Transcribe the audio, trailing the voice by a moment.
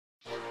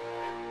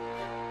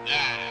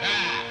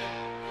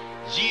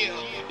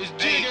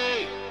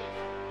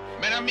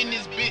I'm in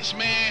this bitch,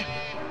 man.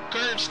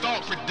 Curb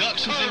Stalk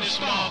Productions in this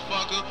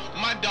motherfucker.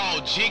 My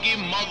dog Giggy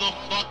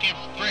motherfucking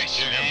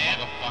fresh, man.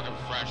 Motherfucking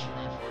fresh.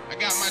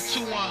 I got my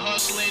 2-1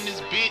 hustler in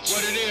this bitch.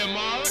 What it is,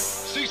 Marlon?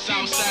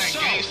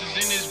 Southside gangsters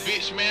in this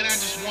bitch, man. I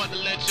just want to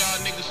let y'all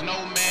niggas know,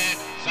 man.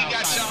 We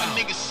got y'all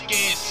niggas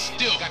scared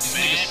still, got this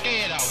man. nigga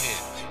scared out here.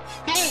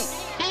 Boom,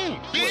 boom,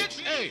 bitch.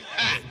 Hey.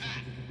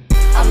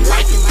 I'm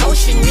like an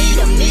ocean,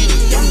 need a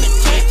medium to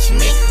catch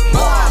me.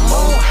 Boy, I'm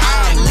on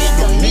high,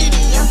 nigga,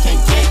 medium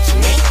can't catch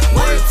me.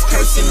 Words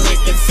cursing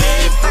niggas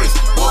head first.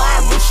 Boy,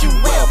 I wish you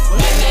well,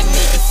 man, that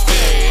nigga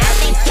scared. I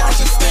think y'all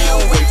should stay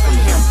away from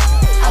him.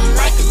 I'm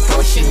like an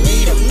ocean,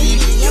 need a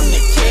medium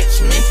to catch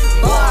me.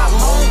 Boy, I'm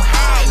on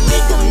high,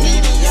 nigga,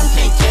 medium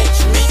can't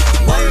catch me.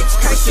 Words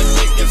cursing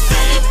niggas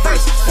head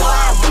first. Boy,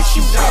 I wish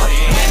you well,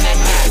 man, that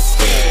nigga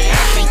scared.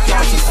 I think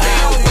y'all should stay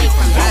away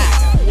from him.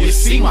 You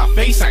see my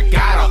face, I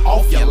got her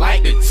off you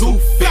like the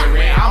tooth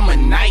fairy. I'm a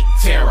night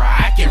terror,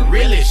 I can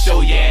really show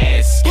your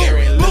ass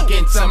scary. Look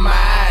into my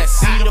eyes,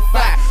 see the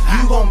fire,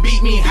 you gon'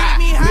 beat me high.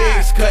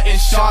 Legs cutting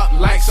sharp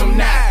like some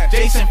knives,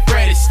 Jason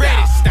Freddy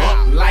style.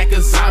 Up like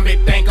a zombie,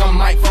 think I'm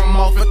Mike from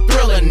off a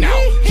Thriller now.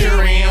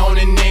 Jury on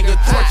a nigga,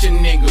 torch a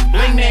nigga,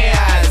 bling their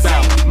eyes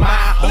out.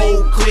 My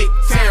whole clique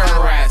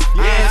terrorized,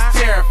 yeah, it's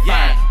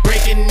terrifying.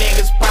 Breaking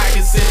niggas'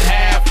 pockets in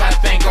half, I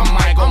think I'm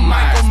Michael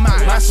Myers.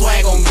 My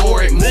swag on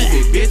gore it, move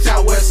it, bitch,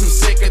 I wear some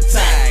sick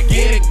attire.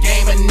 Get a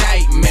game of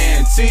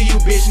nightmare till you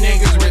bitch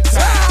niggas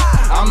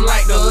retire. I'm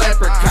like the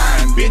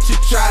leprechaun, bitch, you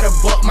try to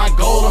buck my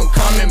goal, I'm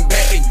coming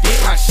back to get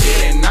my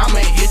shit and I'ma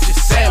hit you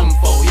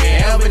 7-4. You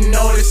ever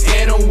notice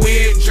had a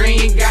weird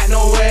dream, you got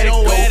nowhere to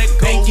go.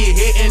 Think you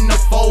hitting the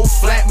 4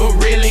 flat, but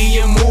really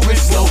you're moving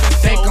slow.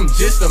 Think I'm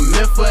just a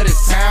myth of the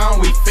town,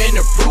 we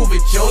finna prove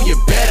it, yo. You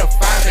better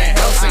find the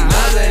hell sing,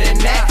 other than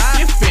that,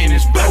 you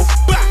finished, bro.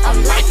 I'm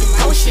like an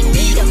ocean,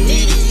 need a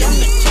medium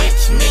to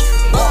catch me.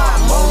 Boy,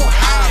 I'm on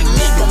high,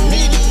 nigga,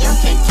 medium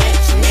can't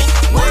catch me.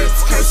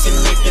 Words cursing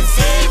niggas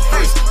head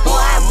first. Boy,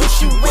 I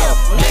wish you well,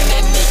 man,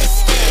 that nigga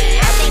scared.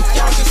 I think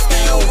y'all should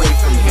stay away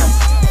from him.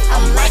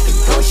 I'm like an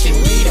ocean,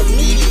 need a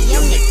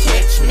medium to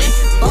catch me.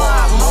 Boy,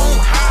 I'm on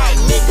high,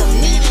 nigga,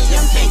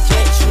 medium can't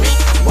catch me.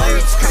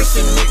 Words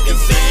cursing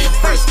niggas head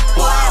first.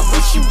 Boy, I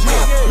wish you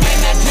well, man,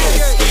 that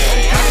nigga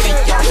scared. I think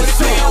y'all should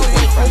stay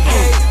away from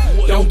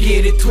him. Don't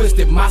get it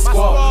twisted, my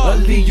squad, or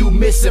leave you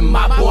missing,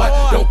 my boy.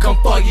 Don't come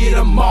for you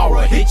tomorrow,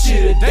 hit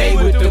you today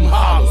with them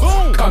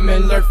hollers. Come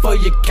and lurk for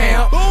your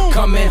camp,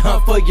 come and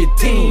hunt for your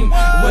team.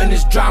 When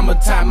it's drama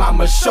time,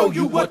 I'ma show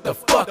you what the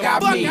fuck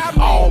I mean.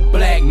 All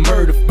black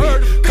murder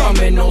fit,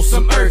 coming on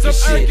some earthy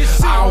shit.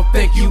 I don't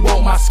think you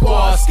want my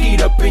squad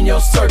skied up in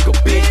your circle,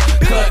 bitch.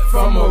 Cut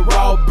from a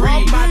raw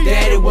breed,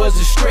 daddy was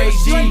a straight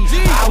G.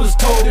 I was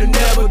told to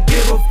never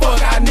give a fuck,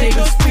 how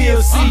niggas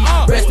feel,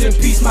 see. Rest in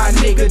peace, my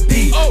nigga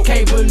D.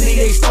 Can't believe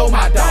they stole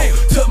my dog,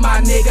 took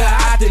my nigga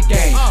out the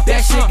game.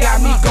 That shit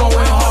got me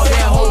going hard,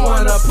 that hoe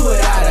wanna put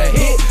out a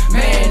hit.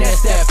 Man,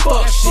 that's that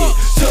fuck shit.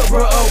 Took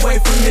her away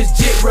from this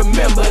jit,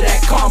 remember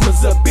that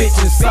karma's a bitch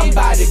and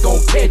somebody gon'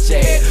 catch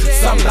ya.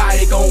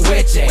 Somebody gon'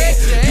 wet ya.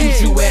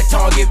 Use you at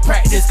target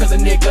practice cause a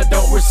nigga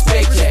don't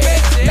respect ya.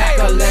 Mac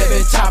 11,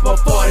 chopper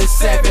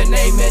 47,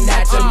 aiming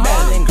at